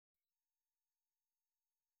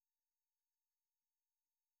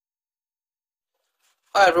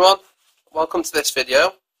Hi everyone, welcome to this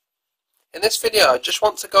video. In this video I just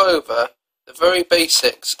want to go over the very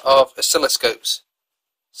basics of oscilloscopes.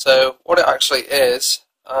 So what it actually is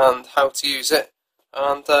and how to use it,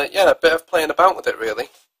 and yeah, a bit of playing about with it really.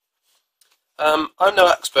 I'm no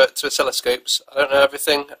expert to oscilloscopes, I don't know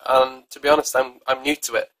everything, and to be honest I'm new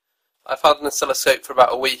to it. I've had an oscilloscope for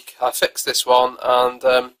about a week. I fixed this one and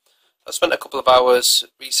I spent a couple of hours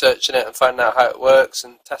researching it and finding out how it works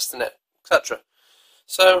and testing it, etc.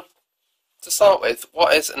 So, to start with,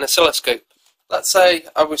 what is an oscilloscope? Let's say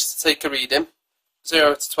I was to take a reading,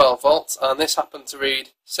 0 to 12 volts, and this happened to read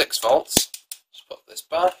 6 volts. Just put this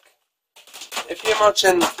back. If you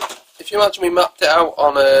imagine we mapped it out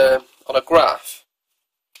on a graph,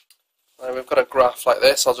 we've got a graph like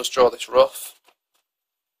this. I'll just draw this rough.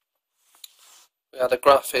 We had a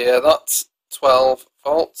graph here, that's 12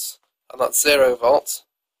 volts, and that's 0 volts.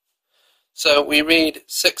 So we read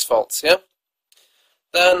 6 volts, yeah?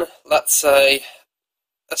 Then, let's say,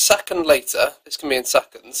 a second later, this can be in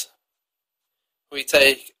seconds, we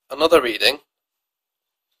take another reading,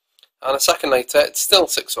 and a second later, it's still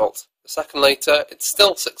 6 volts. A second later, it's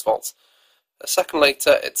still 6 volts. A second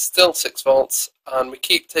later, it's still 6 volts, and we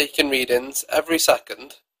keep taking readings every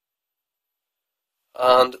second,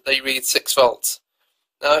 and they read 6 volts.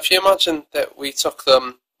 Now, if you imagine that we took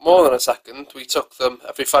them more than a second, we took them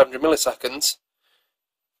every 500 milliseconds,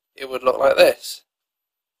 it would look like this.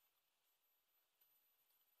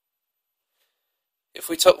 If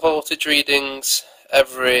we took voltage readings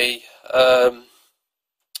every,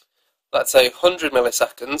 let's say 100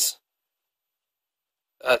 milliseconds,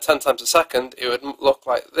 10 times a second, it would look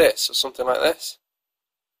like this, or something like this.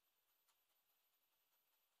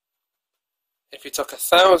 If you took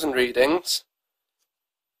 1,000 readings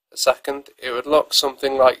a second, it would look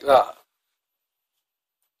something like that.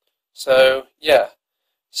 So, yeah,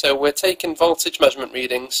 so we're taking voltage measurement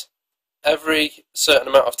readings every certain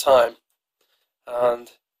amount of time.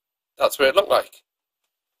 And that's what it looked like.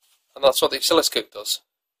 And that's what the oscilloscope does.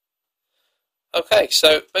 Okay,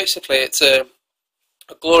 so basically it's a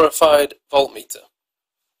glorified voltmeter.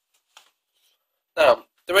 Now,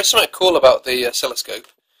 there is something cool about the oscilloscope.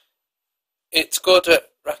 It's good at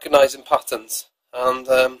recognizing patterns. And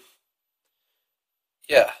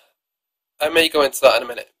yeah, I may go into that in a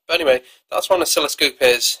minute. But anyway, that's what an oscilloscope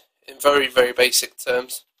is in very, very basic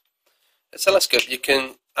terms. Oscilloscope, you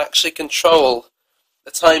can actually control the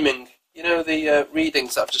timing, you know, the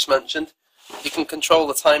readings that I've just mentioned. You can control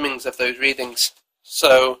the timings of those readings.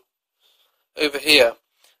 So, over here,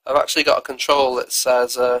 I've actually got a control that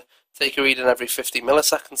says take a reading every 50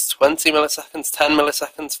 milliseconds, 20 milliseconds, 10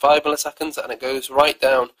 milliseconds, 5 milliseconds, and it goes right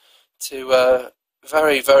down to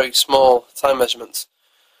very, very small time measurements.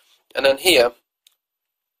 And then here,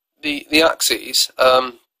 the axes,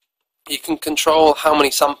 you can control how many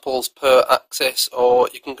samples per axis, or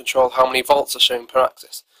you can control how many volts are shown per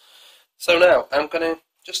axis. So now I'm going to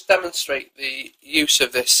just demonstrate the use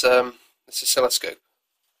of this this oscilloscope.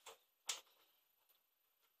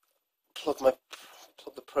 Plug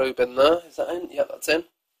the probe in there. Is that in? Yeah, that's in.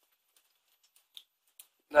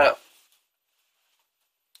 Now,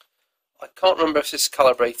 I can't remember if this is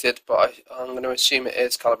calibrated, but I'm going to assume it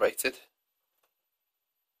is calibrated.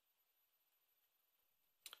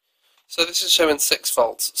 So this is showing 6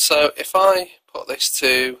 volts. So if I put this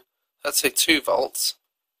to, let's say 2 volts,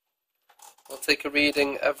 we'll take a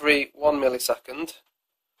reading every 1 millisecond.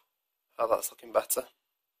 Oh, that's looking better.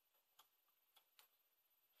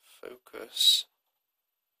 Focus.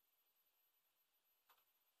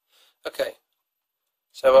 Okay,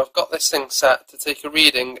 so I've got this thing set to take a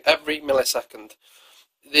reading every millisecond.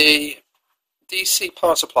 The DC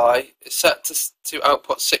power supply is set to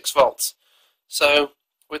output 6 volts. So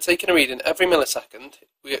we're taking a reading every millisecond.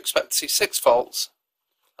 We expect to see 6 volts,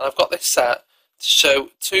 and I've got this set to show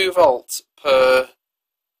 2 volts per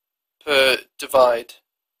divide.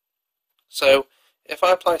 So if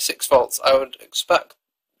I apply 6 volts, I would expect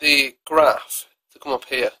the graph to come up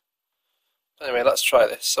here. Anyway, let's try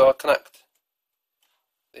this. So I'll connect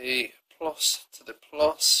the plus to the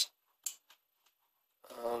plus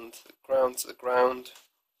and the ground to the ground.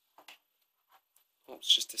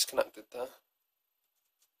 It's just disconnected there.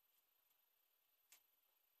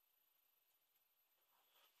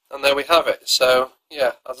 And there we have it. So,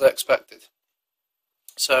 yeah, as I expected.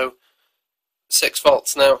 So, 6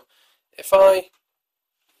 volts. Now, if I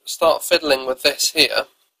start fiddling with this here,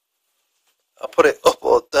 I'll put it up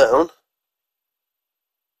or down.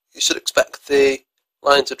 You should expect the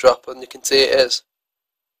line to drop, and you can see it is.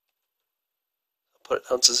 I'll put it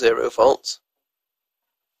down to 0 volts.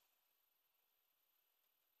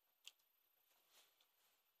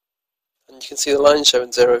 and you can see the line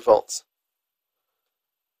showing 0 volts.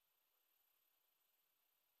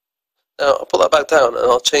 Now I'll put that back down and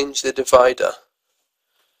I'll change the divider.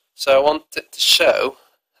 So I want it to show,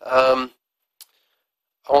 I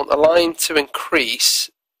want the line to increase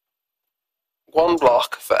 1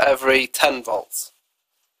 block for every 10 volts.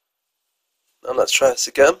 And let's try this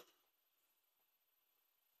again.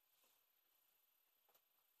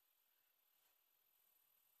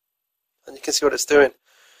 And you can see what it's doing.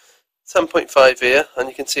 10.5 here, and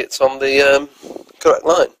you can see it's on the correct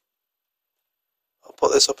line. I'll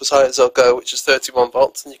put this up as high as I'll go, which is 31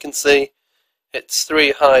 volts, and you can see it's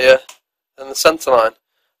 3 higher than the centre line.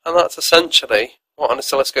 And that's essentially what an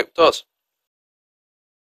oscilloscope does.